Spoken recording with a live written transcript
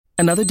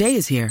Another day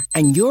is here,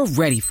 and you're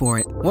ready for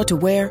it. What to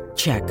wear?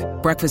 Check.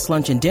 Breakfast,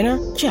 lunch, and dinner?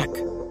 Check.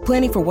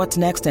 Planning for what's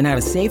next and how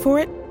to save for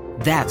it?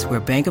 That's where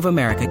Bank of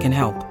America can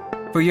help.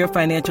 For your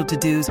financial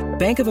to-dos,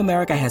 Bank of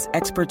America has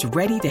experts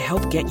ready to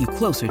help get you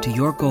closer to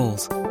your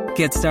goals.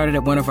 Get started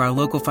at one of our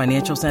local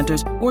financial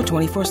centers or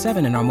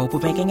 24/7 in our mobile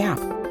banking app.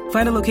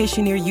 Find a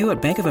location near you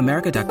at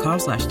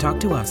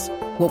bankofamerica.com/talktous.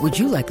 What would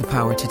you like the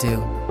power to do?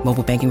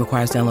 Mobile banking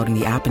requires downloading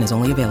the app and is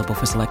only available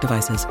for select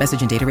devices.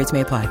 Message and data rates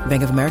may apply.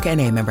 Bank of America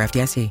N.A., member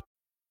FDIC.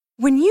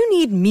 When you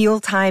need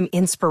mealtime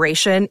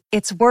inspiration,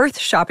 it's worth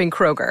shopping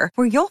Kroger,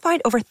 where you'll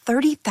find over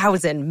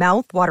 30,000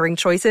 mouth-watering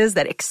choices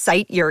that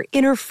excite your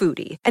inner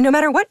foodie. And no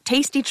matter what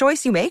tasty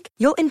choice you make,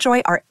 you'll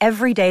enjoy our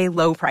everyday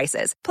low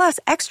prices, plus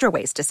extra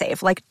ways to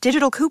save, like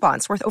digital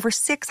coupons worth over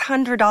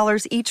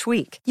 $600 each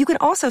week. You can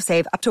also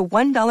save up to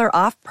 $1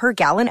 off per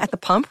gallon at the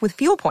pump with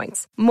fuel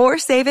points. More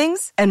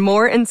savings and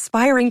more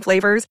inspiring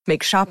flavors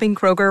make shopping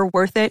Kroger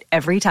worth it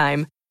every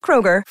time.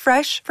 Kroger,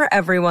 fresh for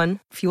everyone.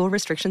 Fuel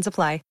restrictions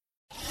apply.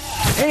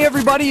 Hey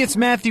everybody, it's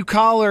Matthew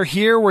Collar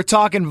here. We're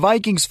talking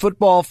Vikings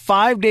football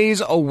 5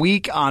 days a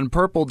week on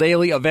Purple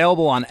Daily,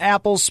 available on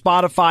Apple,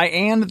 Spotify,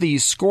 and the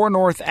Score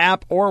North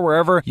app or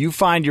wherever you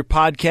find your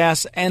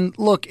podcasts. And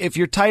look, if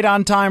you're tight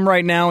on time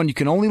right now and you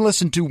can only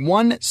listen to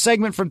one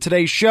segment from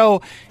today's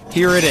show,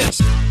 here it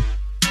is.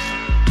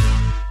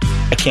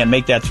 I can't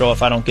make that throw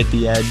if I don't get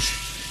the edge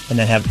and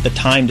then have the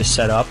time to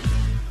set up.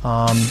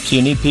 So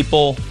you need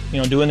people,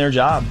 doing their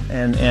job,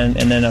 and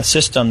then a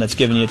system that's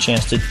giving you a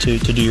chance to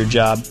do your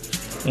job.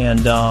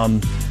 And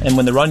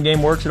when the run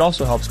game works, it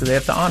also helps because they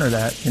have to honor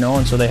that,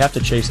 and so they have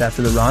to chase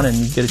after the run, and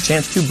you get a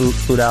chance to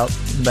boot out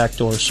the back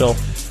door. So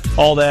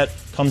all that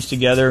comes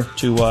together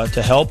to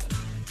help.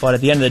 But at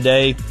the end of the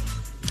day,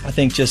 I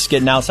think just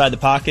getting outside the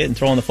pocket and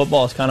throwing the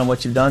football is kind of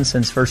what you've done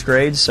since first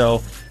grade.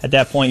 So at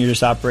that point, you're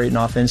just operating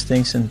off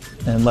instincts and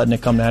letting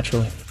it come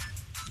naturally.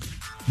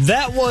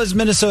 That was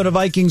Minnesota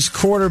Vikings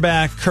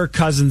quarterback Kirk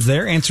Cousins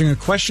there, answering a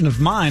question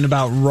of mine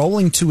about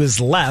rolling to his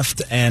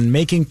left and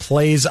making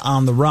plays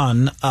on the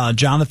run.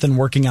 Jonathan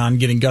working on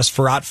getting Gus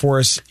Frerotte for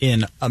us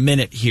in a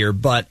minute here,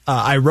 but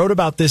I wrote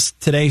about this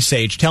today,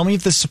 Sage. Tell me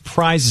if this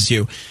surprises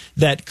you,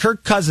 that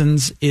Kirk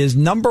Cousins is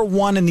number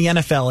one in the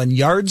NFL in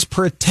yards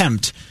per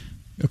attempt,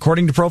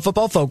 according to Pro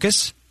Football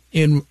Focus,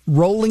 in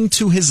rolling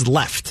to his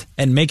left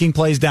and making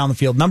plays down the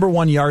field. Number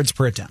one yards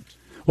per attempt.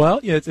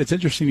 Well, it's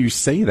interesting you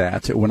say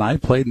that. When I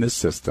played in this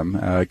system,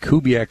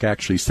 Kubiak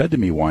actually said to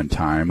me one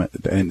time,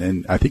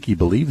 and I think he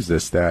believes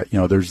this, that,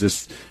 there's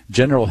this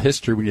general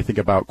history when you think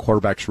about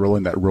quarterbacks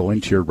rolling, that rolling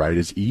to your right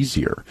is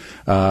easier.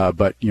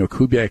 But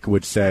Kubiak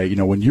would say,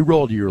 when you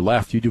roll to your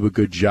left, you do a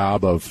good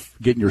job of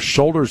getting your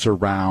shoulders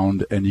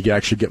around and you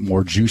actually get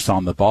more juice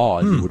on the ball,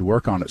 and you would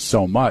work on it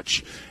so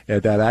much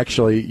that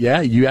actually,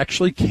 you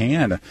actually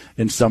can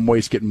in some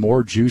ways get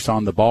more juice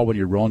on the ball when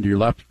you're rolling to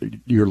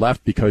your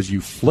left because you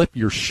flip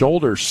your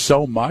shoulders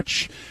so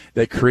much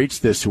that creates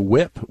this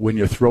whip when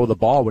you throw the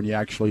ball, when you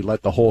actually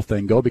let the whole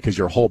thing go, because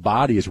your whole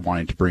body is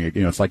wanting to bring it.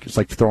 It's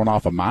like throwing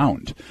off a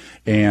mound.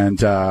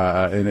 And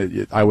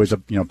I was a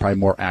probably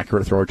more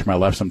accurate thrower to my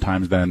left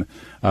sometimes than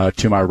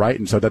to my right,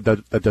 and so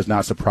that does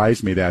not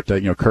surprise me that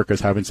Kirk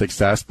is having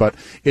success. But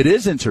it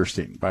is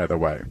interesting, by the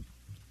way,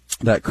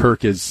 that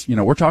Kirk is,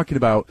 we're talking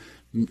about,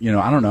 I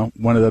don't know,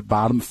 one of the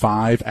bottom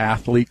 5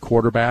 athlete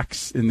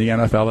quarterbacks in the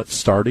NFL that's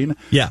starting.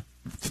 Yeah.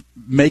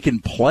 Making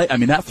play. I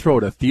mean, that throw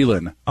to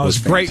Thielen was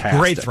fantastic.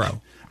 Great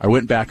throw. I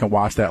went back and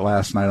watched that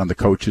last night on the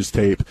coach's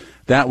tape.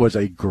 That was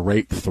a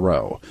great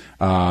throw.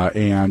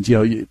 And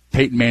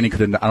Peyton Manning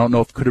I don't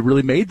know if could have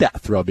really made that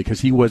throw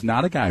because he was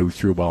not a guy who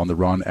threw well on the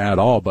run at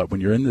all. But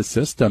when you're in the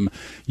system,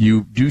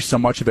 you do so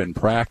much of it in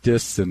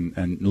practice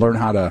and learn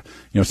how to,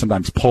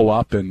 sometimes pull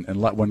up and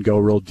let one go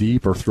real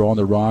deep or throw on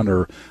the run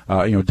or,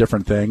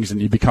 different things.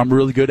 And you become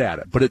really good at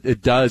it. But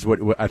it does what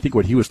I think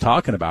what he was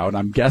talking about, and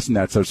I'm guessing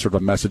that's a sort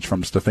of a message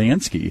from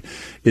Stefanski,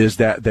 is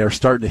that they're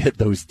starting to hit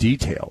those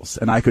details.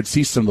 And I could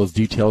see some of those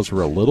details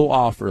were a little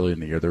off early in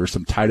the year. There was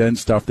some tight end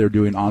stuff they're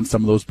doing on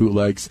some of those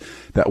bootlegs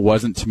that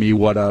wasn't to me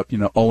what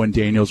Owen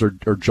Daniels or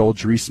Joel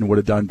Dreesen would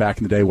have done back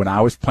in the day when I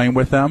was playing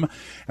with them.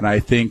 And I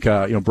think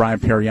Brian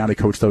Periani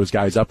coached those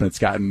guys up, and it's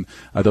gotten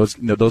those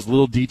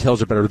little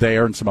details are better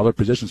there in some other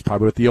positions,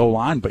 probably with the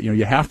O-line. But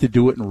you have to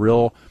do it in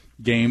real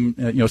game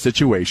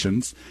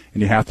situations,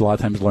 and you have to a lot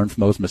of times learn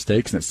from those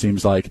mistakes. And it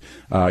seems like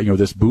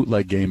this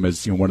bootleg game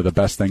is one of the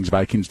best things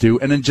Vikings do.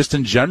 And then just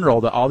in general,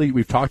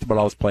 we've talked about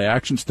all this play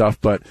action stuff,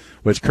 but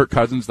was Kirk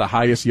Cousins the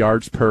highest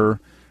yards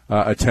per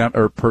attempt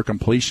or per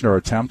completion or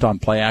attempt on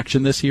play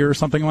action this year or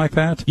something like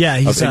that? Yeah,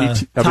 he's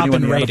top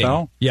in rating.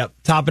 NFL? Yep,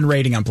 top in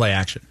rating on play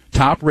action.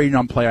 top rating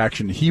on play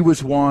action. He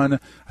was 1.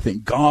 I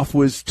think Goff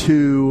was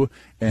 2.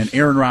 And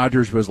Aaron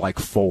Rodgers was like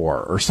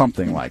 4 or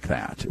something like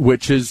that,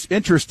 which is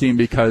interesting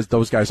because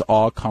those guys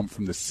all come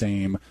from the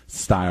same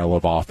style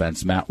of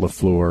offense. Matt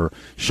LaFleur,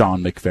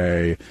 Sean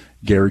McVay,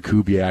 Gary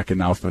Kubiak, and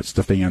now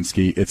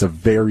Stefanski. It's a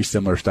very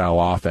similar style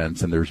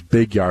offense, and there's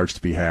big yards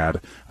to be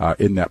had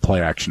in that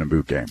play action and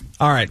boot game.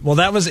 All right. Well,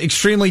 that was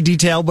extremely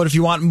detailed, but if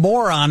you want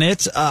more on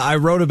it, I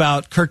wrote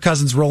about Kirk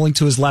Cousins rolling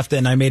to his left,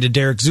 and I made a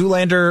Derek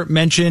Zoolander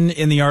mention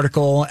in the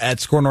article at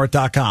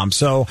scorenorth.com.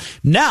 So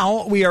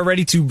now we are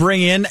ready to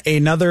bring in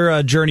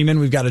another journeyman.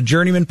 We've got a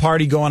journeyman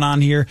party going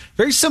on here,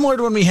 very similar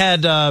to when we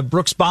had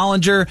Brooks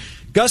Bollinger.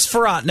 Gus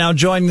Frerotte now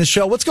joining the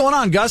show. What's going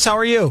on, Gus? How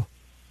are you?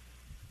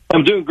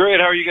 I'm doing great.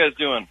 How are you guys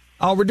doing?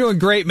 Oh, we're doing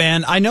great,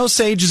 man. I know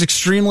Sage is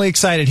extremely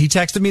excited. He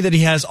texted me that he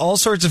has all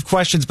sorts of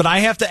questions, but I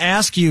have to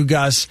ask you,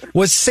 Gus,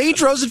 was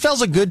Sage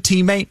Rosenfels a good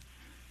teammate?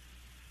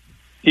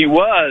 He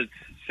was.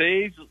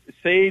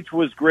 Sage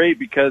was great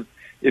because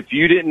if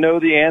you didn't know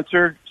the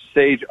answer,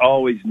 Sage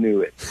always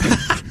knew it.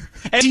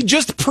 And he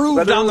just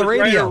proved on the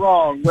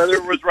radio. Whether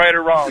it was right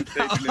or wrong,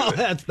 Sage knew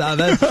it.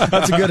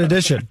 That's a good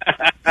addition.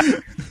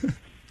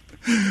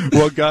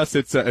 Well, Gus,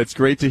 it's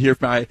great to hear.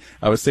 I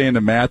was saying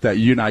to Matt that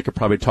you and I could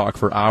probably talk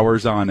for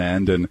hours on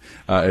end, and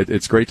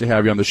it's great to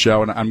have you on the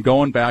show. And I'm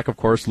going back, of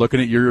course, looking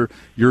at your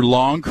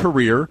long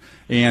career.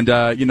 And,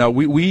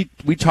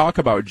 we talk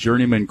about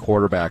journeyman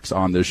quarterbacks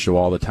on this show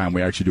all the time.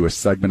 We actually do a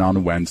segment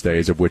on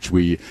Wednesdays of which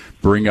we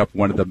bring up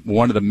one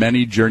of the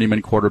many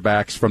journeyman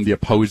quarterbacks from the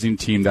opposing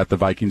team that the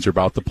Vikings are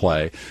about to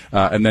play.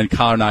 And then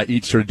Kyle and I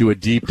each sort of do a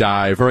deep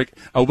dive, or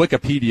a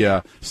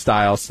Wikipedia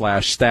style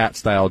 / stat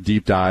style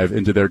deep dive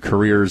into their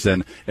careers.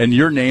 And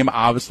your name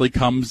obviously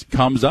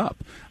comes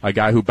up. A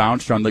guy who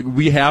bounced around. Like,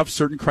 we have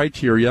certain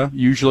criteria.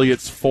 Usually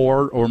it's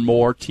 4 or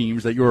more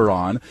teams that you're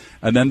on.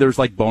 And then there's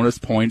like bonus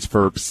points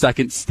for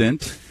second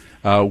stint,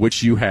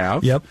 which you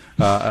have. Yep.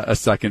 A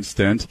second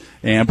stint.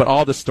 But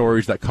all the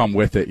stories that come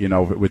with it,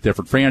 with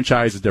different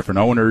franchises, different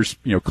owners,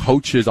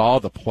 coaches,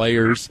 all the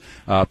players,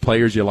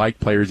 players you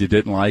like, players you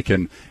didn't like.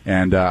 And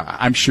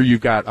I'm sure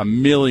you've got a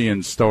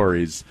million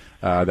stories.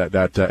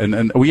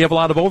 And we have a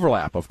lot of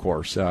overlap, of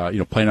course.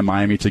 Playing in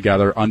Miami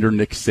together under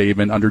Nick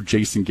Saban, under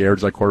Jason Garrett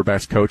as our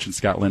quarterbacks coach, and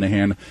Scott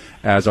Linehan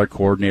as our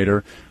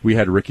coordinator. We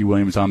had Ricky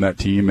Williams on that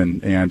team,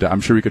 and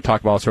I'm sure we could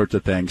talk about all sorts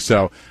of things.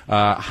 So,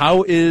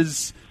 how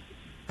is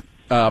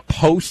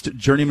post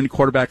journeyman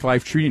quarterback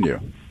life treating you?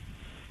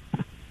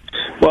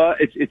 Well,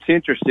 it's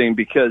interesting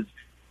because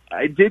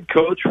I did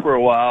coach for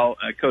a while.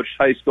 I coached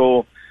high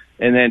school.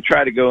 And then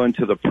try to go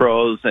into the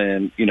pros,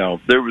 and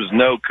there was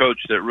no coach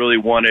that really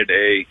wanted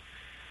a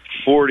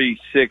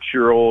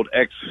 46-year-old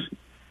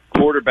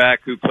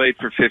ex-quarterback who played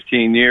for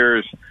 15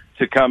 years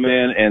to come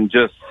in and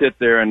just sit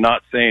there and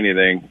not say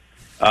anything.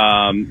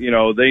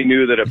 They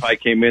knew that if I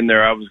came in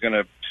there, I was going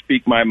to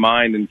speak my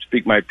mind and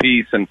speak my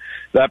piece, and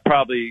that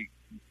probably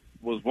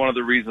was one of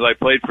the reasons I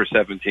played for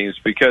 7 teams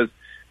because,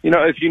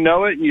 if you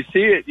know it and you see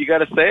it, you got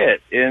to say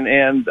it.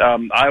 And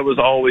I was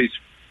always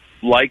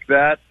like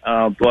that,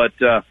 but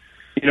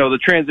the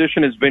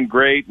transition has been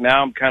great.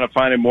 Now I'm kind of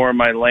finding more in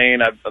my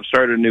lane. I've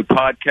started a new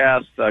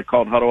podcast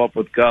called Huddle Up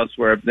with Gus,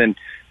 where I've been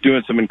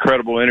doing some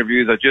incredible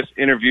interviews. I just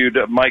interviewed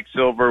Mike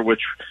Silver,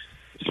 which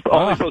is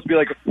only supposed to be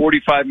like a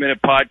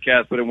 45-minute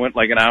podcast, but it went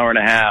like an hour and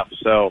a half.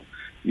 So,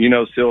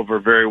 Silver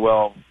very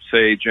well,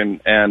 Sage,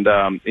 and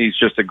he's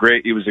just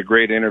he was a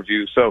great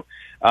interview. So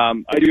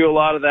I do a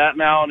lot of that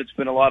now, and it's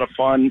been a lot of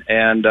fun,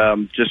 and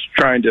just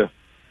trying to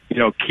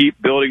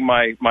keep building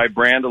my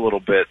brand a little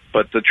bit.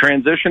 But the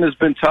transition has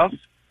been tough.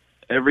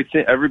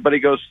 Everybody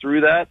goes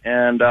through that,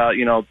 and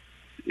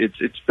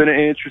it's been an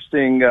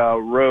interesting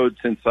road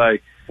since I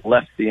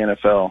left the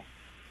NFL.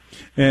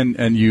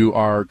 And you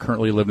are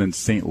currently living in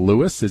St.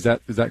 Louis. Is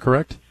that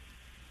correct?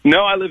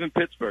 No, I live in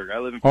Pittsburgh.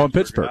 Oh, in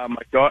Pittsburgh.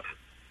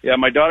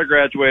 My daughter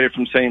graduated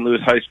from St. Louis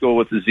High School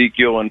with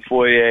Ezekiel and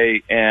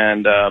Foye,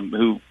 and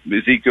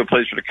Ezekiel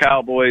plays for the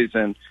Cowboys,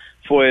 and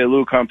Foye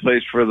Lucan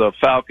plays for the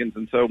Falcons.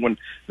 And so when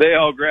they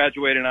all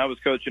graduated and I was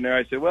coaching there,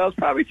 I said, well, it's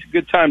probably a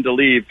good time to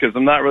leave because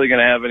I'm not really going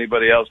to have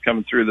anybody else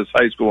coming through this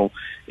high school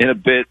in a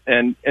bit.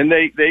 And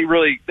they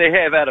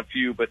have had a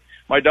few, but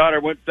my daughter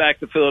went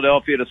back to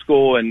Philadelphia to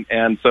school,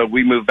 and so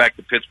we moved back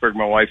to Pittsburgh,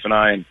 my wife and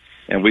I,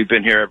 and we've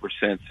been here ever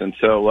since. And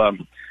so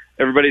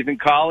everybody's in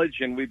college,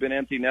 and we've been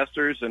empty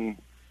nesters and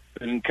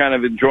kind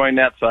of enjoying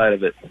that side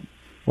of it.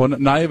 Well,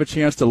 now you have a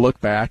chance to look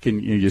back and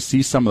you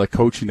see some of the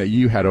coaching that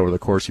you had over the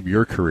course of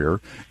your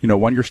career.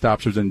 One of your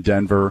stops was in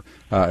Denver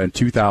in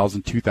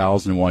 2000,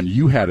 2001.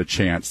 You had a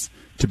chance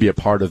to be a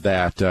part of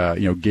that,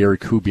 Gary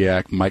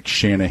Kubiak, Mike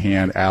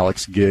Shanahan,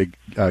 Alex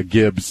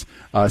Gibbs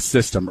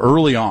system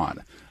early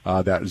on.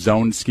 That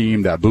zone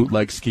scheme, that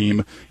bootleg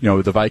scheme.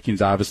 The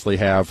Vikings obviously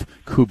have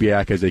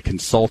Kubiak as a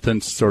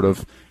consultant, sort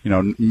of,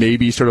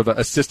 maybe sort of an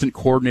assistant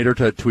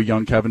coordinator to a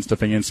young Kevin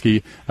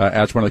Stefanski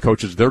as one of the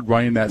coaches. They're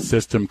running that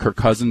system. Kirk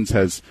Cousins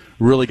has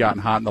really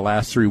gotten hot in the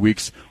last 3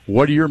 weeks.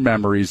 What are your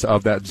memories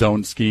of that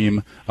zone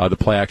scheme, the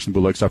play action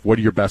bootleg stuff? What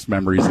are your best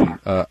memories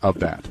of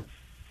that?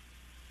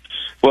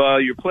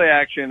 Well, your play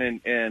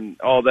action and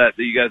all that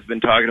you guys have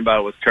been talking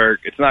about with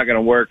Kirk, it's not going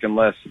to work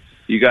unless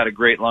you got a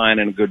great line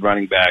and a good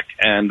running back.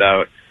 And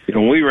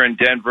when we were in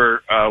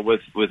Denver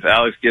with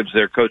Alex Gibbs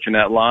there coaching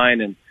that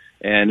line,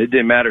 and it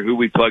didn't matter who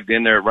we plugged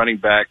in there at running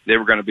back, they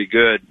were going to be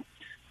good.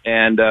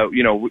 And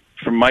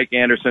from Mike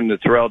Anderson to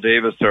Terrell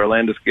Davis to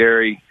Orlando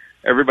Scary,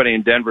 everybody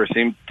in Denver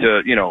seemed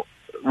to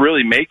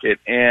really make it.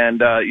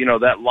 And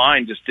that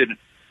line just did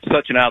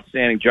such an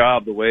outstanding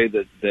job the way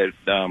that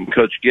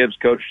Coach Gibbs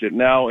coached it.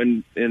 Now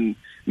in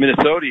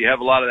Minnesota, you have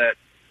a lot of that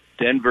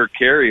Denver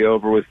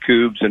carryover with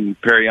Coobs and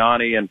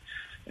Periani and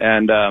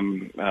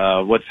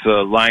what's the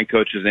line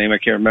coach's name? I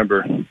can't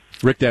remember.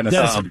 Rick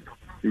Dennison.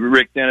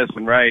 Rick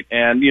Dennison, right.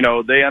 And,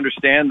 they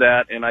understand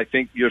that, and I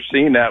think you're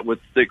seeing that with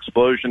the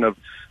explosion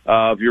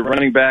of your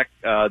running back,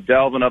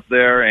 Dalvin up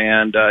there,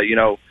 and,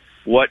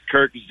 what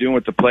Kirk is doing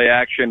with the play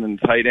action and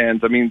tight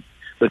ends. I mean,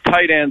 the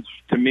tight ends,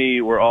 to me,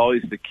 were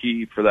always the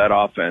key for that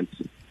offense.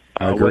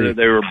 Whether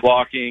they were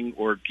blocking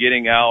or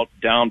getting out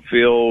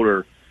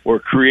downfield or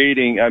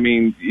creating. I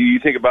mean, you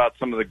think about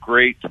some of the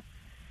great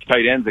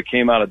tight ends that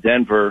came out of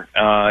Denver,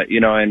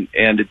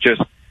 and it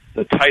just,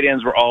 the tight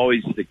ends were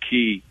always the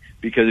key,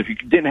 because if you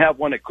didn't have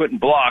one that couldn't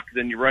block,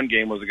 then your run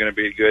game wasn't going to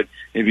be good.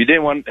 If you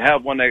didn't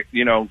have one that,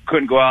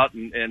 couldn't go out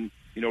and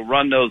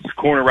run those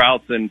corner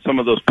routes and some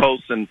of those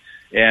posts and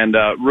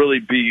really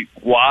be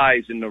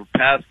wise in the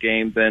pass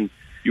game, then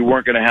you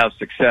weren't going to have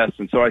success.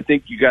 And so I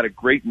think you got a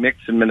great mix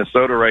in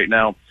Minnesota right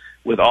now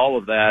with all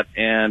of that.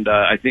 And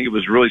I think it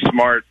was really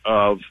smart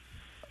of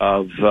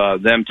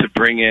them to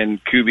bring in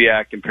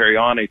Kubiak and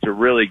Periani to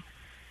really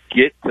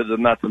get to the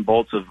nuts and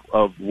bolts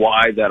of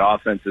why that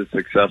offense is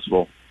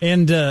successful.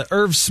 And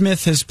Irv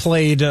Smith has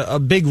played a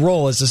big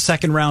role as a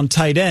second-round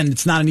tight end.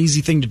 It's not an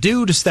easy thing to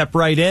do, to step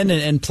right in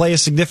and play a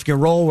significant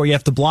role where you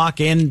have to block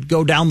and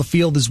go down the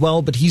field as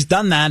well. But he's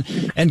done that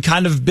and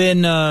kind of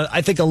been,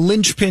 I think, a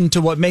linchpin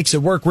to what makes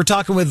it work. We're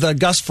talking with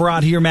Gus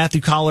Frerotte here, Matthew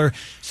Coller,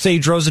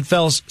 Sage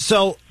Rosenfels.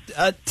 So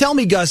tell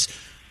me, Gus,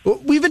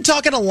 we've been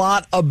talking a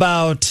lot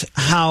about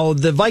how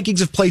the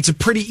Vikings have played some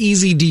pretty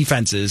easy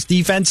defenses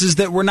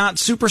that were not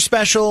super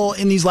special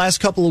in these last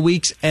couple of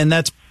weeks, and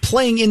that's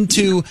playing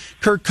into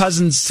Kirk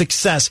Cousins'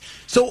 success.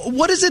 So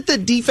what is it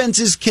that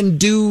defenses can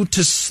do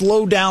to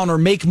slow down or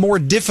make more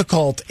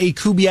difficult a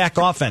Kubiak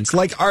offense?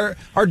 Like, are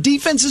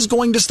defenses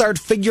going to start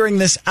figuring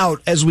this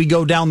out as we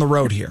go down the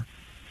road here?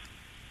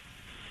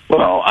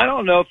 Well, I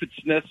don't know if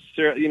it's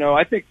necessary.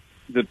 I think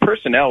the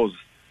personnel is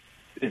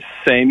the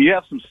same. You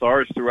have some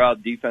stars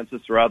throughout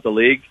defenses throughout the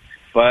league,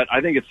 but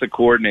I think it's the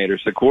coordinators.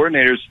 The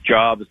coordinator's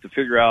job is to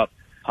figure out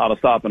how to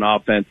stop an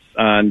offense.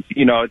 And,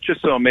 it's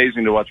just so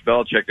amazing to watch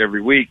Belichick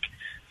every week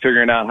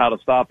figuring out how to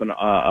stop an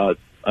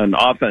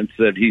offense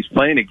that he's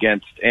playing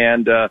against.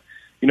 And,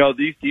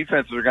 these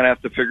defenses are going to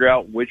have to figure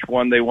out which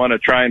one they want to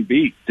try and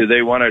beat. Do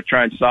they want to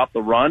try and stop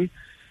the run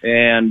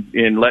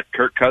and let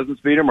Kirk Cousins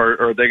beat him,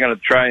 or are they going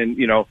to try and,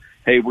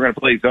 hey, we're going to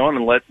play zone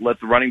and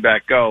let the running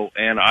back go?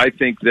 And I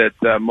think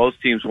that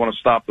most teams want to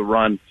stop the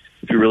run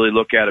if you really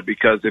look at it,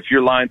 because if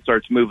your line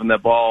starts moving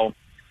that ball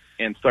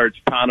and starts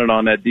pounding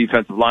on that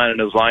defensive line and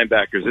those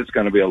linebackers, it's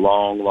going to be a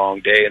long,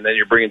 long day. And then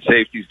you're bringing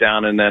safeties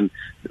down, and then,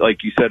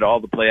 like you said, all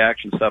the play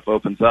action stuff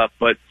opens up.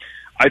 But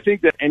I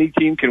think that any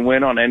team can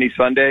win on any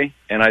Sunday,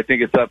 and I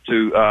think it's up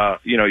to,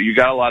 you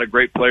got a lot of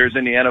great players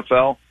in the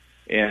NFL,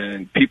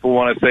 and people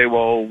want to say,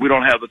 well, we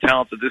don't have the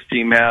talent that this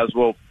team has.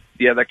 Well,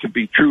 yeah, that could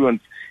be true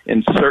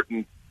in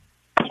certain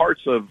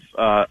parts of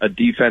a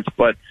defense,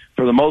 but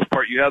for the most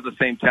part, you have the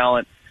same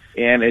talent,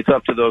 and it's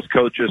up to those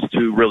coaches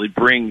to really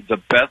bring the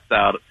best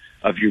out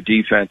of your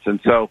defense. And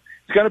so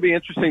it's going to be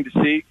interesting to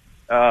see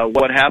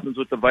what happens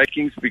with the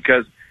Vikings,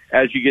 because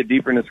as you get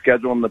deeper in the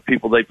schedule and the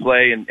people they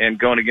play and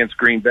going against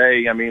Green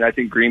Bay, I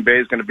think Green Bay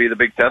is going to be the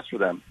big test for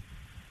them.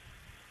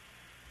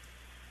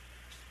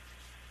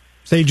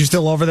 Sage, you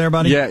still over there,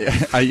 buddy?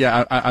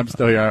 Yeah, I'm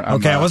still here. I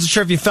wasn't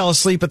sure if you fell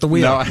asleep at the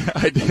wheel. No,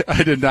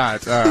 I did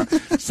not.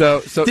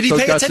 So did he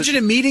pay attention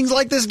to meetings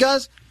like this,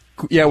 Gus?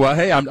 Yeah, well,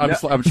 hey, I'm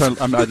trying.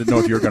 I didn't know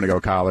if you were going to go,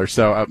 Collar.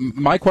 So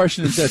my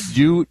question is this: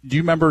 do you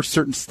remember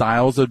certain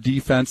styles of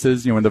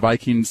defenses? When the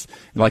Vikings,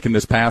 like in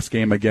this past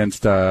game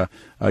against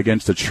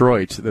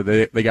Detroit,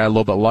 they got a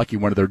little bit lucky.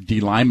 One of their D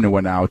linemen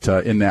went out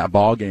in that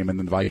ball game, and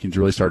then the Vikings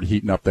really started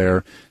heating up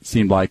there.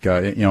 Seemed like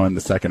in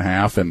the second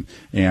half. And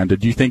do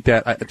you think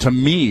that to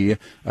me,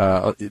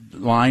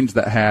 lines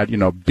that had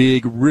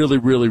big, really,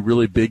 really,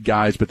 really big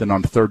guys, but then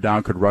on third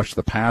down could rush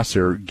the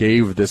passer,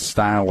 gave this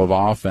style of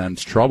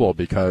offense trouble,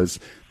 because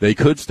they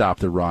could stop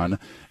the run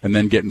and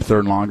then get in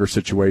third and longer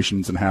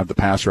situations and have the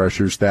pass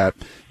rushers that,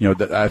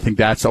 I think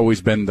that's always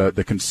been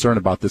the concern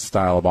about this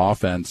style of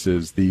offense,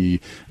 is the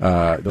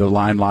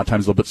line a lot of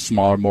times a little bit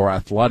smaller, more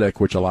athletic,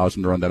 which allows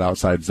them to run that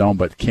outside zone.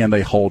 But can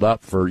they hold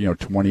up for,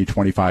 20,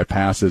 25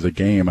 passes a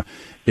game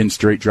in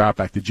straight drop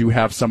back? Did you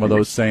have some of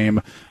those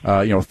same,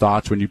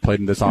 thoughts when you played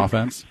in this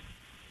offense?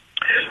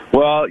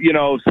 Well,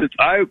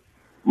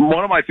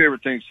 one of my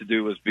favorite things to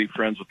do was be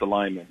friends with the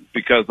linemen,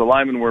 because the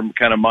linemen were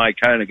kind of my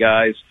kind of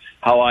guys.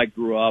 How I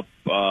grew up,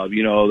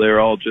 they're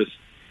all just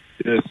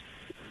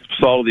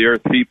salt of the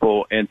earth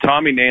people. And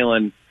Tommy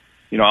Nalen,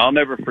 I'll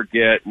never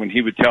forget when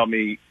he would tell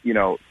me,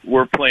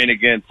 we're playing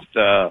against,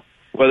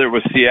 whether it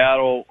was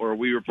Seattle or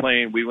we went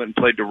and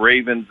played the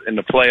Ravens in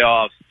the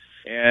playoffs,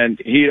 and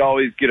he'd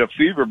always get a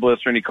fever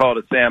blister and he called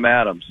it Sam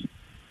Adams.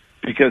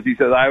 Because he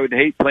says, I would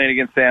hate playing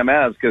against Sam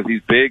Adams because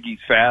he's big, he's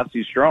fast,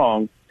 he's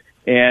strong.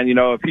 And,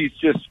 if he's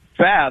just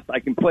fast, I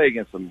can play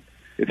against him.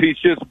 If he's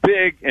just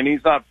big and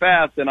he's not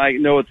fast, then I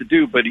know what to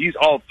do. But he's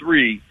all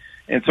three.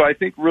 And so I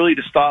think really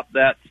to stop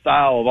that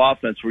style of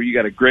offense where you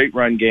got a great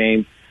run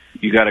game,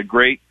 you got a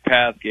great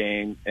pass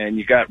game, and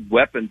you got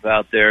weapons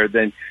out there,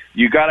 then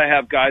you got to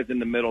have guys in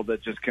the middle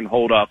that just can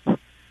hold up,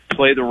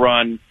 play the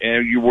run,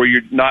 and where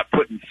you're not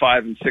putting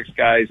 5 and 6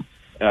 guys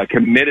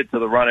committed to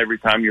the run every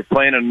time. You're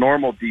playing a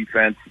normal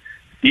defense.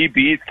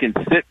 DBs can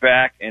sit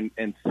back and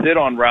sit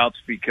on routes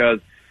because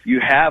you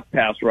have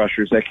pass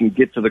rushers that can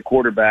get to the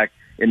quarterback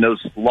in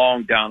those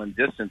long down and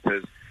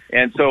distances.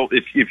 And so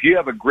if you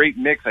have a great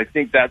mix, I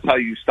think that's how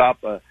you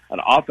stop an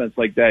offense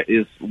like that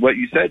is what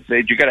you said,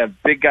 Sage. You got to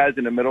have big guys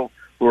in the middle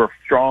who are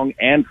strong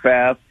and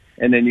fast,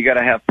 and then you got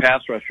to have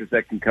pass rushers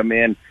that can come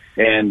in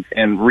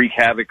and wreak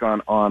havoc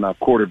on a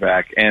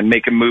quarterback and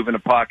make him move in the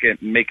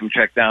pocket and make him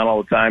check down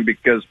all the time.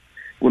 Because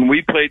when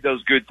we played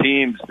those good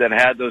teams that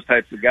had those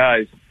types of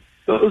guys,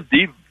 those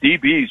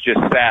DBs just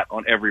sat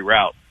on every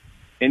route.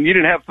 And you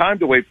didn't have time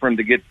to wait for him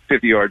to get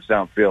 50 yards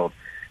downfield.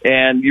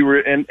 And you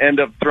end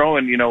up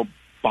throwing,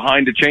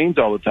 behind the chains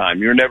all the time.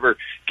 You're never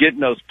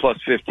getting those plus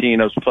 15,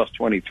 those plus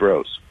 20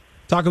 throws.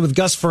 Talking with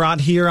Gus Frerotte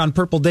here on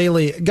Purple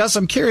Daily. Gus,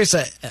 I'm curious,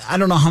 I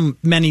don't know how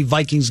many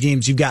Vikings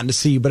games you've gotten to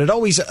see, but it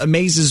always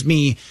amazes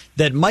me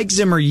that Mike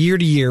Zimmer, year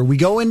to year, we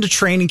go into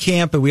training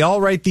camp and we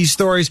all write these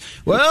stories.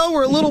 Well,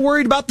 we're a little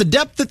worried about the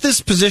depth at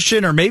this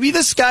position, or maybe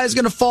this guy's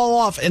going to fall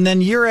off. And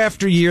then year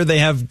after year, they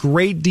have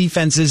great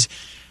defenses.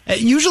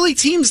 Usually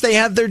teams, they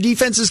have their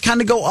defenses kind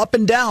of go up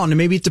and down, and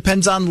maybe it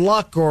depends on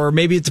luck or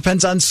maybe it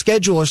depends on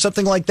schedule or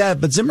something like that.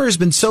 But Zimmer has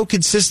been so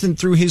consistent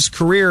through his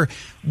career.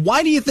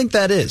 Why do you think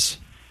that is?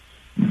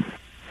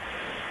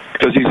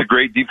 Because he's a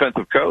great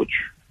defensive coach,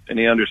 and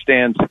he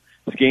understands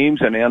schemes,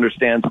 and he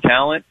understands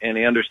talent, and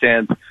he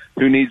understands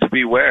who needs to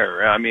be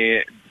where. I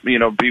mean,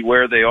 be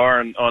where they are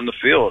on the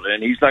field,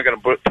 and he's not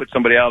going to put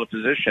somebody out of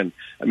position.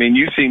 I mean,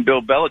 you've seen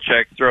Bill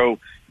Belichick throw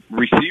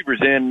receivers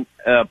in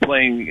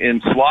playing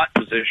in slot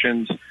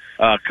positions,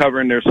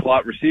 covering their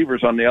slot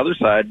receivers on the other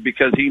side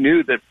because he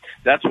knew that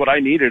that's what I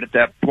needed at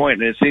that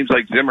point. And it seems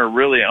like Zimmer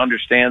really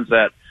understands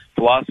that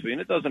philosophy, and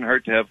it doesn't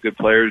hurt to have good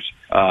players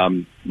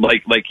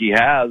like he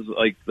has,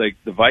 like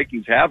the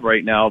Vikings have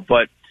right now.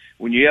 But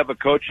when you have a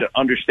coach that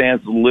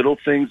understands little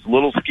things,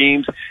 little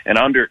schemes, and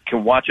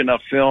can watch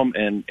enough film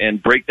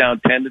and break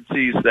down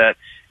tendencies that,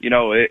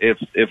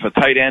 if a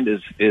tight end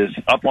is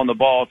up on the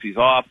ball, if he's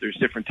off, there's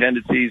different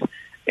tendencies.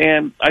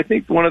 And I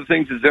think one of the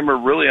things that Zimmer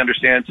really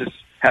understands is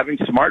having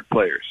smart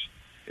players,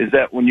 is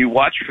that when you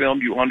watch film,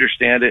 you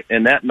understand it,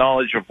 and that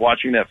knowledge of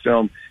watching that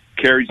film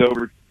carries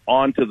over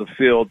onto the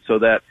field so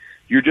that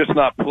you're just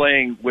not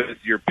playing with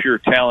your pure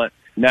talent.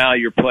 Now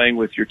you're playing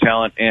with your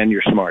talent and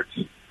your smarts.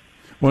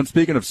 Well, and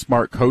speaking of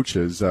smart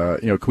coaches,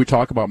 can we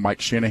talk about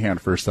Mike Shanahan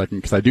for a second?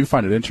 Because I do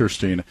find it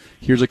interesting.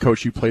 Here's a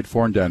coach you played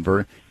for in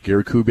Denver.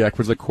 Gary Kubiak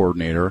was the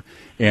coordinator,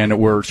 and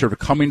we're sort of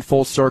coming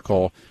full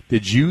circle.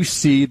 Did you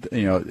see,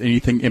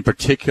 anything in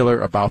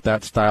particular about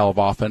that style of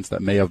offense that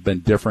may have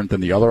been different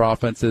than the other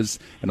offenses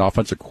and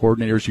offensive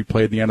coordinators you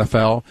played in the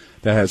NFL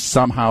that has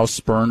somehow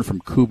spurned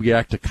from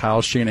Kubiak to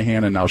Kyle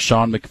Shanahan and now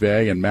Sean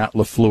McVay and Matt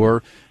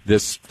LaFleur,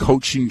 this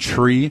coaching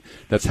tree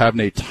that's having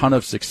a ton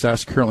of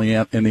success currently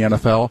in the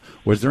NFL?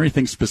 Was there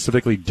anything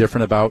specifically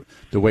different about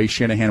the way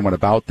Shanahan went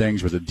about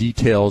things? Was it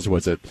details?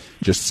 Was it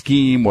just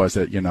scheme? Was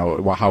it,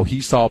 how he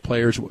saw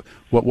players?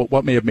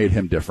 What may have made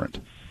him different?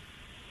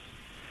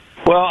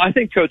 Well, I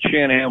think Coach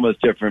Shanahan was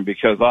different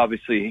because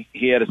obviously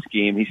he had a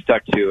scheme. He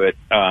stuck to it.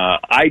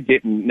 I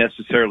didn't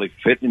necessarily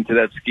fit into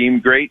that scheme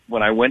great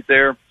when I went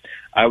there.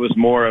 I was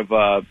more of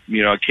I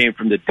came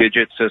from the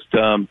digit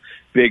system,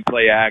 big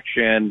play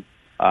action.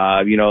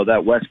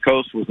 That West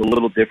Coast was a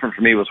little different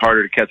for me. It was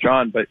harder to catch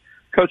on. But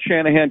Coach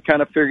Shanahan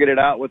kind of figured it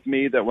out with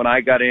me that when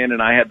I got in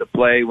and I had to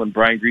play, when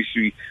Brian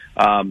Griese,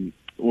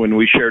 when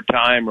we shared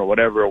time or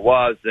whatever it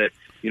was, that,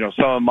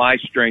 some of my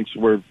strengths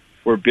were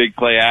big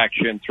play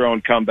action,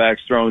 throwing comebacks,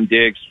 throwing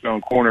digs,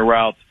 throwing corner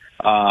routes,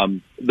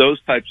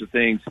 those types of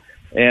things.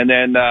 And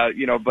then,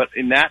 but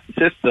in that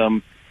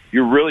system,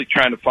 you're really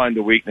trying to find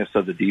the weakness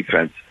of the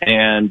defense.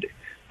 And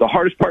the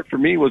hardest part for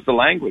me was the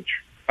language.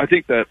 I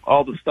think that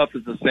all the stuff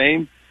is the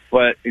same,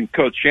 but in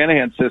Coach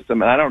Shanahan's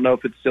system, and I don't know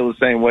if it's still the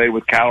same way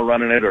with Cal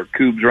running it or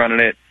Coobs running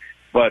it,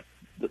 but,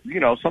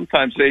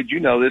 sometimes, Sage,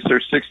 this,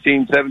 there's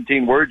 16,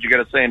 17 words you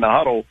got to say in the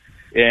huddle.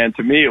 And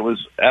to me, it was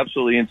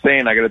absolutely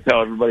insane. I got to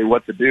tell everybody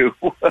what to do.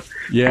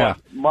 Yeah.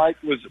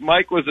 Mike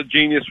was a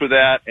genius for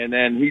that. And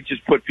then he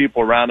just put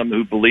people around him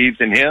who believed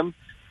in him,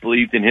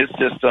 believed in his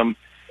system,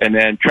 and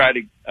then try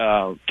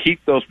to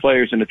keep those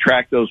players and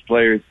attract those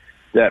players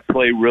that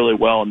play really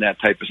well in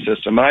that type of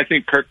system. And I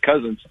think Kirk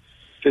Cousins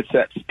fits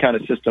that kind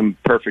of system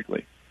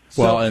perfectly.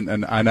 Well,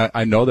 and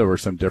I know there were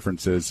some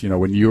differences.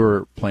 When you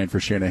were playing for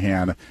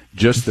Shanahan,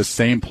 just the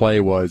same play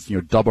was,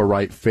 double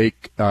right,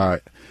 fake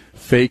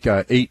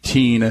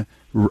 18,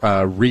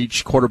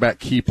 reach, quarterback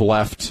keep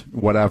left,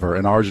 whatever.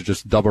 And ours is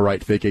just double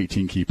right, fake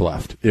 18, keep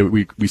left.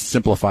 We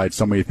simplified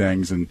so many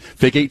things. And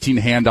fake 18,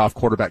 handoff,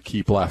 quarterback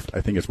keep left,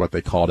 I think is what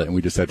they called it. And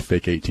we just said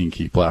fake 18,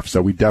 keep left.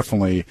 So we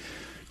definitely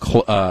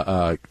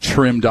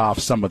trimmed off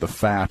some of the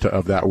fat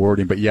of that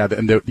wording. But yet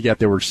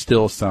there were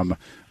still some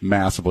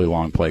massively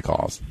long play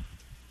calls.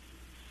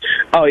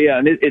 Oh yeah,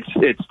 and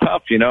it's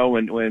tough,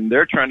 when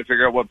they're trying to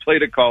figure out what play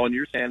to call, and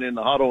you're standing in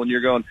the huddle and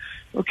you're going,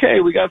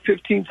 okay, we got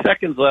 15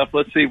 seconds left.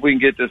 Let's see if we can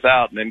get this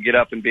out, and then get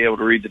up and be able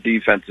to read the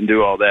defense and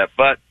do all that.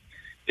 But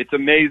it's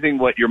amazing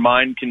what your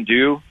mind can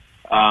do.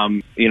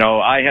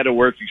 I had to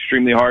work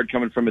extremely hard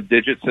coming from a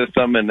digit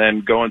system and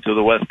then going to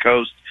the West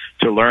Coast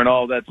to learn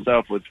all that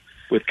stuff with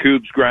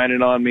Coobs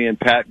grinding on me and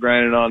Pat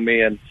grinding on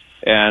me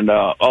and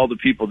all the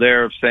people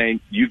there of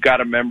saying, you've got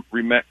to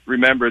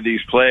remember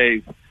these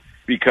plays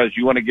because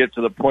you want to get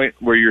to the point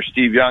where you're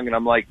Steve Young. And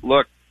I'm like,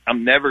 look,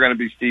 I'm never going to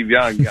be Steve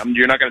Young.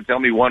 You're not going to tell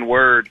me one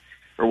word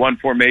or one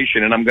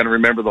formation and I'm going to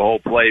remember the whole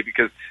play,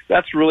 because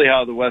that's really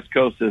how the West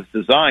Coast is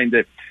designed.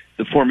 That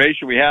the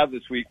formation we have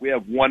this week, we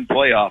have one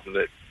play off of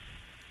it.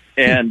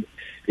 And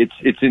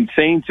it's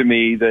insane to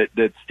me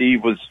that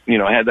Steve was,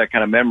 had that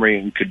kind of memory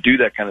and could do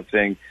that kind of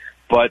thing.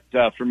 But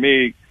for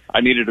me, I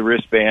needed a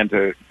wristband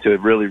to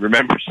really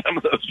remember some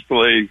of those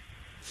plays.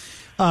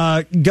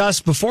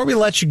 Gus, before we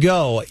let you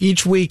go,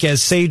 each week,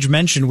 as Sage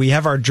mentioned, we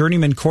have our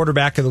Journeyman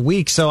Quarterback of the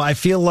Week. So I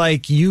feel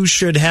like you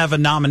should have a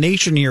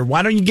nomination here.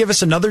 Why don't you give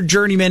us another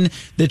Journeyman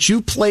that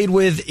you played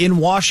with in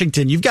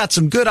Washington? You've got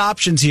some good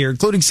options here,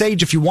 including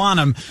Sage if you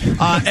want him.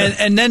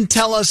 And then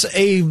tell us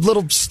a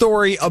little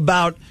story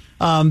about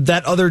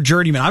that other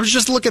Journeyman. I was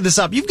just looking this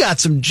up. You've got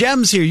some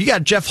gems here. You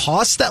got Jeff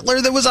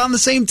Hostetler that was on the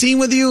same team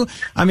with you.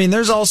 I mean,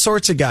 there's all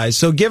sorts of guys.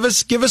 So give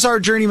us our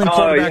Journeyman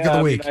Quarterback of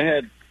the Week. I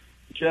had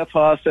Jeff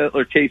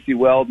Hostetler, Casey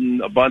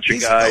Weldon, a bunch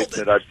of guys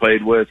that I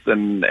played with,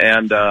 and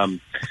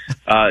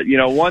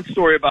one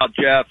story about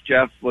Jeff.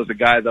 Jeff was a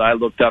guy that I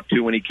looked up to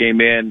when he came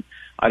in.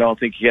 I don't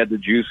think he had the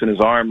juice in his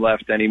arm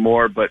left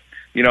anymore, but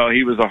he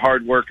was a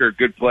hard worker,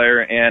 good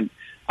player, and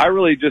I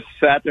really just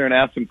sat there and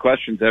asked him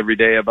questions every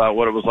day about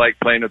what it was like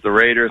playing with the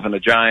Raiders and the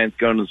Giants,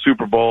 going to the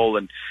Super Bowl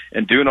and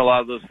doing a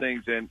lot of those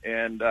things.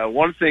 And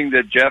one thing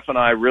that Jeff and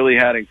I really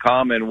had in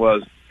common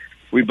was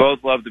we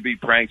both loved to be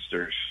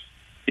pranksters.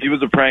 He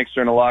was a prankster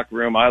in the locker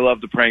room. I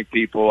love to prank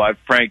people.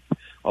 I've pranked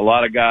a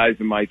lot of guys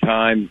in my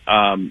time.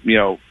 I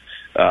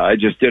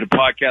just did a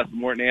podcast with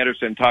Morton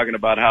Anderson talking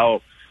about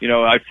how,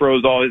 I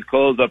froze all his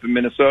clothes up in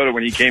Minnesota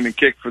when he came and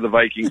kicked for the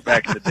Vikings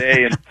back in the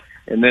day.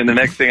 And then the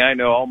next thing I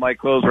know, all my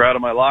clothes were out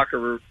of my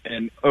locker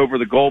and over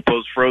the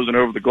goalpost, frozen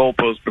over the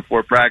goalpost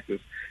before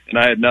practice. And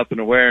I had nothing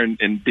to wear.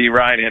 And D.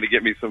 Ryan had to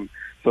get me some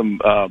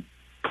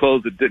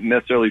clothes that didn't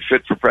necessarily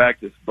fit for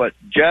practice. But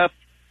Jeff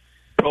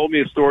told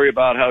me a story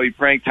about how he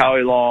pranked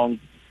Howie Long.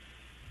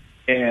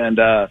 And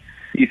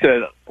he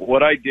said,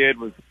 what I did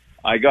was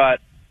I got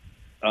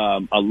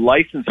a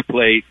license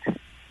plate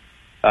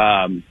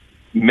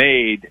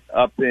made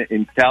up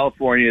in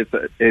California.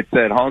 It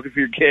said honk if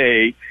you're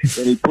gay,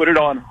 and he put it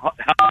on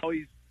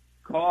Howie's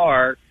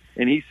car,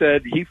 and he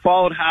said he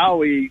followed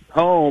Howie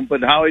home,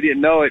 but Howie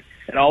didn't know it,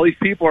 and all these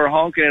people are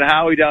honking at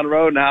Howie down the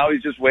road, and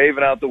Howie's just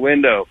waving out the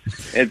window.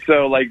 And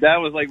so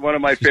that was one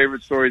of my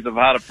favorite stories of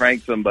how to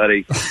prank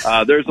somebody.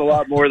 There's a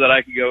lot more that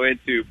I could go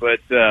into, but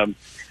that's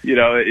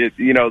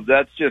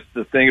just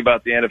the thing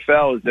about the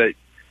NFL is that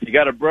you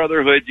got a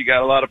brotherhood, you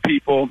got a lot of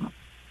people,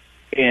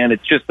 and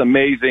it's just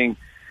amazing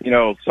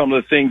some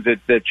of the things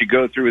that you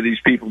go through with these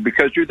people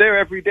because you're there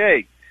every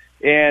day.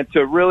 And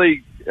to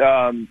really,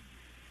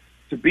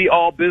 to be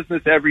all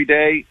business every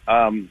day,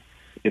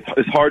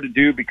 it's hard to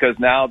do because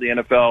now the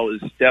NFL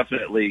is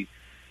definitely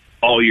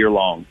all year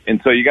long.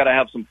 And so you got to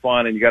have some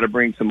fun and you got to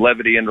bring some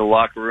levity into the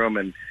locker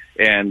room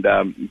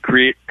and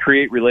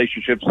create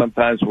relationships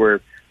sometimes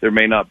where there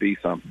may not be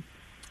some.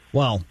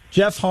 Well,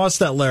 Jeff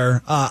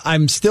Hostetler,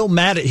 I'm still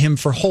mad at him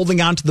for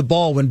holding on to the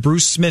ball when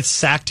Bruce Smith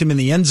sacked him in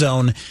the end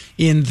zone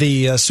in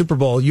the Super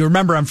Bowl. You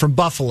remember I'm from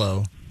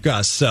Buffalo,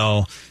 Gus,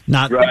 so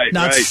not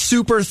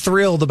super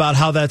thrilled about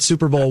how that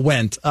Super Bowl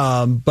went.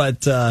 Well,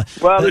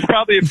 there's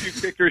probably a few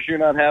kickers you're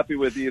not happy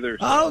with either.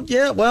 So. Oh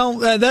yeah, well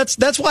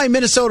that's why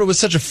Minnesota was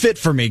such a fit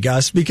for me,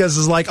 Gus, because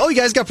it's like, oh, you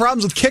guys got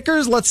problems with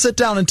kickers? Let's sit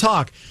down and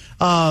talk.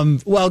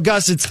 Well,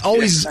 Gus,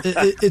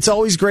 it's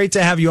always great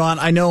to have you on.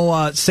 I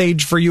know,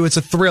 Sage, for you, it's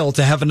a thrill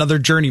to have another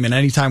journeyman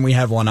anytime we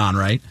have one on,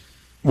 right?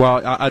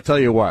 Well, I'll tell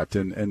you what,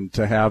 and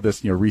to have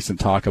this, recent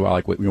talk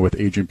about with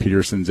Adrian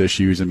Peterson's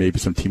issues and maybe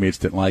some teammates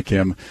didn't like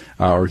him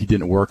or he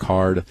didn't work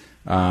hard.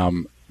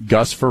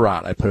 Gus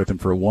Frerotte, I played with him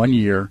for 1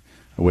 year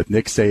with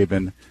Nick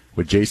Saban,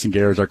 with Jason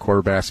Garrett as our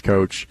quarterbacks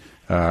coach.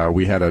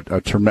 We had a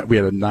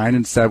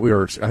 9-7. We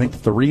were, I think,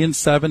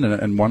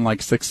 3-7 and won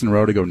 6 in a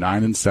row to go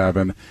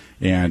 9-7.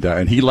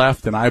 And he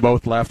left and I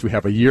both left. We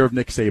have a year of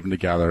Nick Saban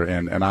together,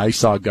 and I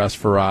saw Gus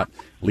Frerotte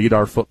lead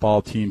our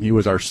football team. He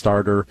was our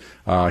starter.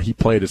 He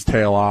played his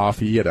tail off.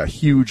 He had a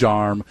huge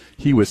arm.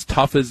 He was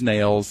tough as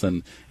nails,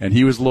 and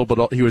he was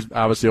he was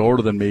obviously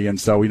older than me. And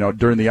so,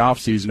 during the off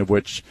season, of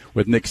which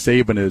with Nick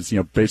Saban is,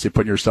 basically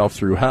putting yourself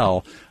through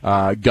hell,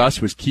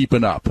 Gus was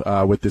keeping up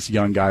with this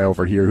young guy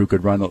over here who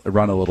could run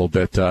a little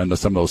bit into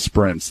some of those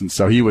sprints. And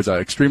so he was an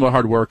extremely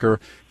hard worker.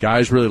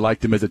 Guys really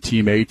liked him as a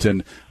teammate,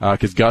 and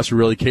because Gus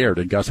really cared,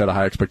 and Gus had a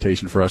high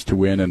expectation for us to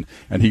win,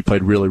 and he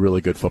played really,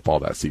 really good football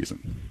that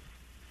season.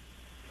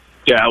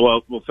 Yeah,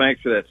 well,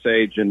 thanks for that,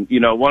 Sage. And,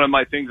 one of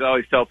my things I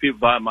always tell people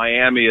about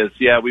Miami is,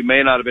 we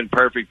may not have been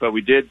perfect, but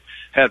we did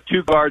have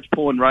two guards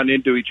pull and run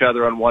into each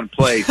other on one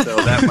play, so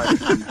that might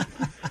have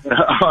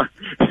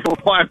been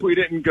why we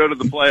didn't go to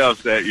the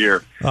playoffs that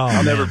year.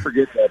 I'll never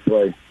forget that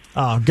play.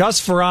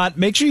 Gus Frerotte,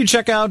 make sure you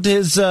check out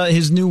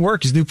his new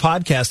work, his new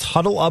podcast,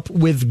 Huddle Up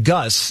with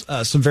Gus.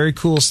 Some very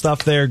cool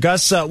stuff there.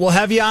 Gus, we'll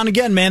have you on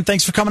again, man.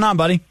 Thanks for coming on,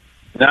 buddy.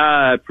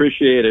 I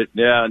appreciate it.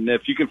 Yeah, and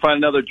if you can find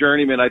another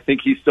journeyman, I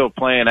think he's still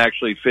playing,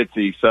 actually,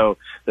 Fitzy, so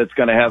that's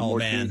going to have more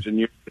teams and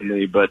years than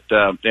me. But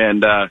I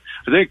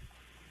think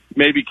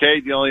maybe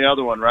Kate's the only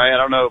other one, right? I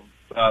don't know,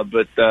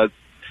 but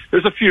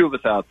there's a few of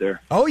us out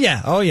there. Oh,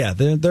 yeah.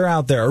 They're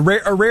out there.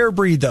 A rare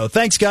breed, though.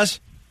 Thanks,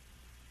 Gus.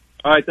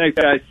 All right, thanks,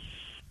 guys.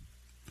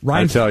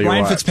 Ryan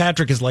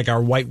Fitzpatrick is like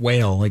our white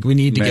whale. Like, we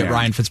need to get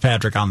Ryan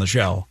Fitzpatrick on the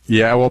show.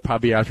 Yeah, well,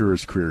 probably after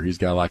his career. He's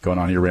got a lot going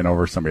on. He ran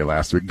over somebody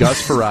last week.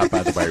 Gus Frerotte,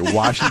 by the way,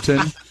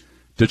 Washington,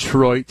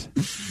 Detroit,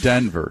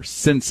 Denver,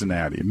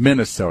 Cincinnati,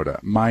 Minnesota,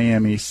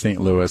 Miami,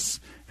 St. Louis,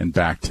 and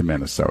back to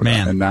Minnesota.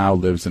 And now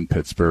lives in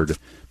Pittsburgh,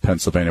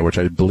 Pennsylvania, which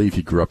I believe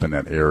he grew up in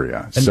that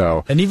area.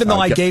 And even though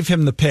I gave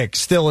him the pick,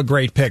 still a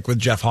great pick with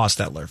Jeff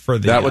Hostetler for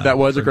the that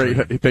was a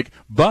great pick,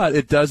 but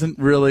it doesn't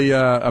really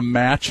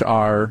match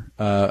our.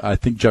 I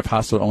think Jeff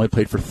Hostetler only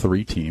played for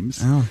 3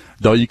 teams,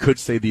 though you could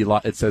say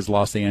it says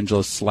Los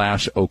Angeles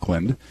 /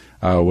 Oakland,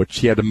 which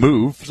he had to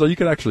move, so you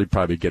could actually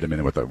probably get him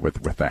in with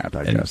that.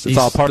 I guess it's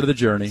all part of the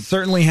journey.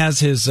 Certainly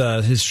has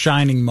his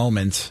shining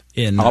moment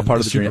in all part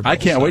of the Super journey. Bowl, I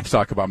can't wait to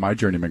talk about my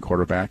journeyman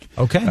quarterback.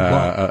 Okay,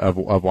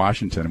 of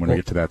Washington when we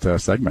get to that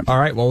segment. All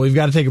right, well, we've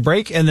got to take a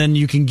break, and then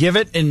you can give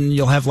it, and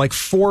you'll have like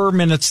 4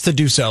 minutes to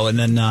do so, and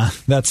then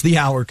that's the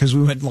hour because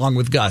we went long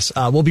with Gus.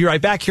 We'll be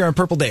right back here on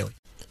Purple Daily.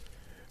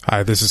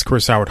 Hi, this is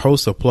Chris Howard,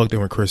 host of Plugged In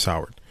with Chris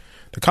Howard.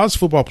 The College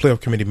Football Playoff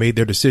Committee made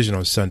their decision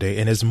on Sunday,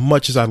 and as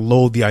much as I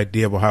loathe the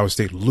idea of Ohio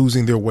State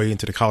losing their way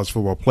into the College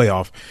Football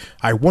Playoff,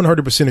 I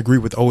 100% agree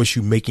with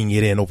OSU making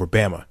it in over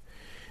Bama.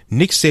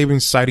 Nick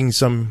Saban citing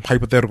some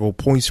hypothetical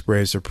point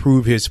spreads to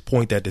prove his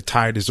point that the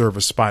Tide deserve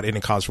a spot in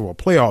the College Football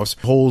Playoffs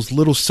holds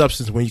little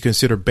substance when you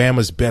consider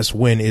Bama's best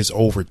win is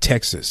over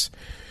Texas.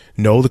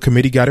 No, the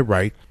committee got it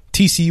right.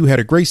 TCU had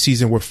a great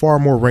season with far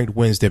more ranked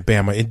wins than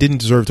Bama and didn't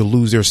deserve to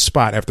lose their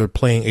spot after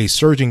playing a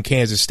surging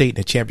Kansas State in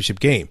a championship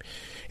game.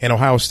 And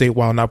Ohio State,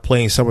 while not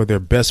playing some of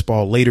their best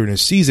ball later in the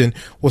season,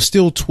 was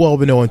still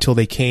 12-0 until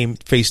they came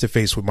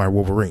face-to-face with my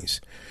Wolverines.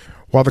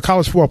 While the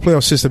college football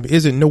playoff system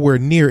isn't nowhere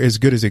near as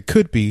good as it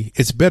could be,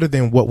 it's better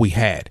than what we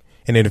had.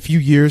 And in a few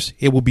years,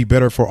 it will be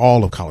better for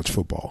all of college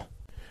football.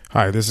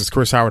 Hi, this is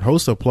Chris Howard,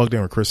 host of Plugged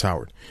In with Chris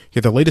Howard.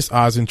 Get the latest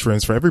odds and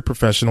trends for every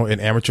professional and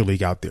amateur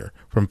league out there.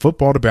 From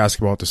football to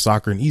basketball to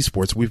soccer and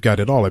esports, we've got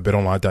it all at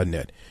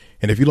BetOnline.net.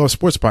 And if you love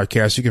sports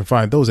podcasts, you can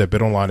find those at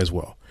BetOnline as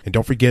well. And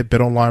don't forget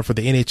BetOnline for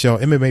the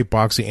NHL, MMA,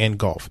 boxing, and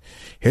golf.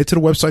 Head to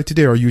the website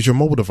today or use your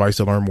mobile device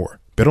to learn more.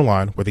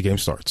 BetOnline, where the game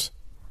starts.